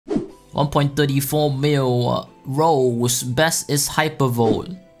1.34 mil. Rose. Best is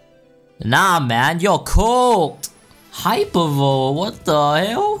Hypervolt. Nah, man, you're cooked. Hypervolt, what the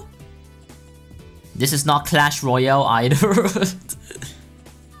hell? This is not Clash Royale either.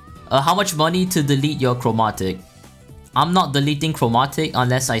 How much money to delete your chromatic? I'm not deleting chromatic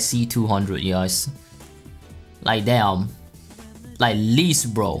unless I see 200, guys. Like, damn. Like,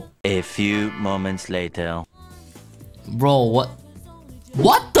 least, bro. A few moments later. Bro, what?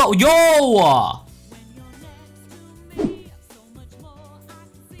 What the? Yo!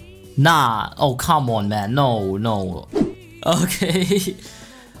 Nah. Oh, come on, man. No, no. Okay.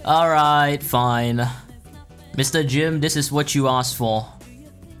 Alright, fine. Mr. Jim, this is what you asked for.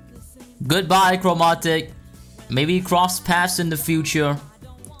 Goodbye, chromatic. Maybe cross paths in the future.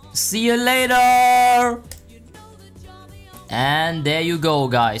 See you later! And there you go,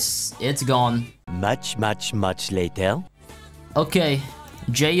 guys. It's gone. Much later. Okay,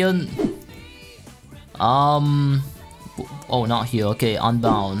 Jayon. Oh, not here. Okay,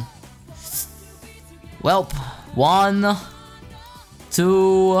 Unbound. Well, 1,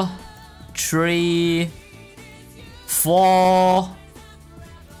 2, 3, 4.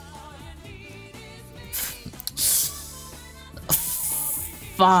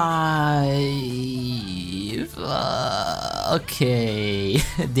 5. Okay,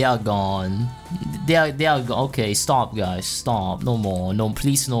 they are gone. They are gone. Okay, stop, guys. Stop. No more. No,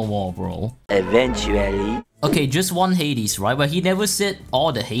 please, no more, bro. Eventually. Okay, just one Hades, right? But he never said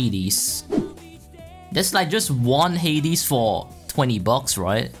all the Hades. That's like just one Hades for 20 bucks,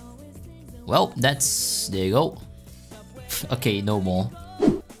 right? Well, that's... there you go. Okay, no more.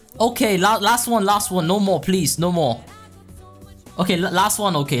 Okay, last one. No more, please. No more. Okay, last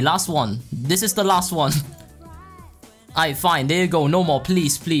one. Okay, last one. This is the last one. Alright, fine. There you go. No more,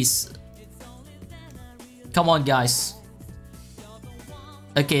 please, please. Come on, guys.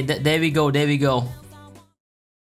 Okay, there we go. There we go.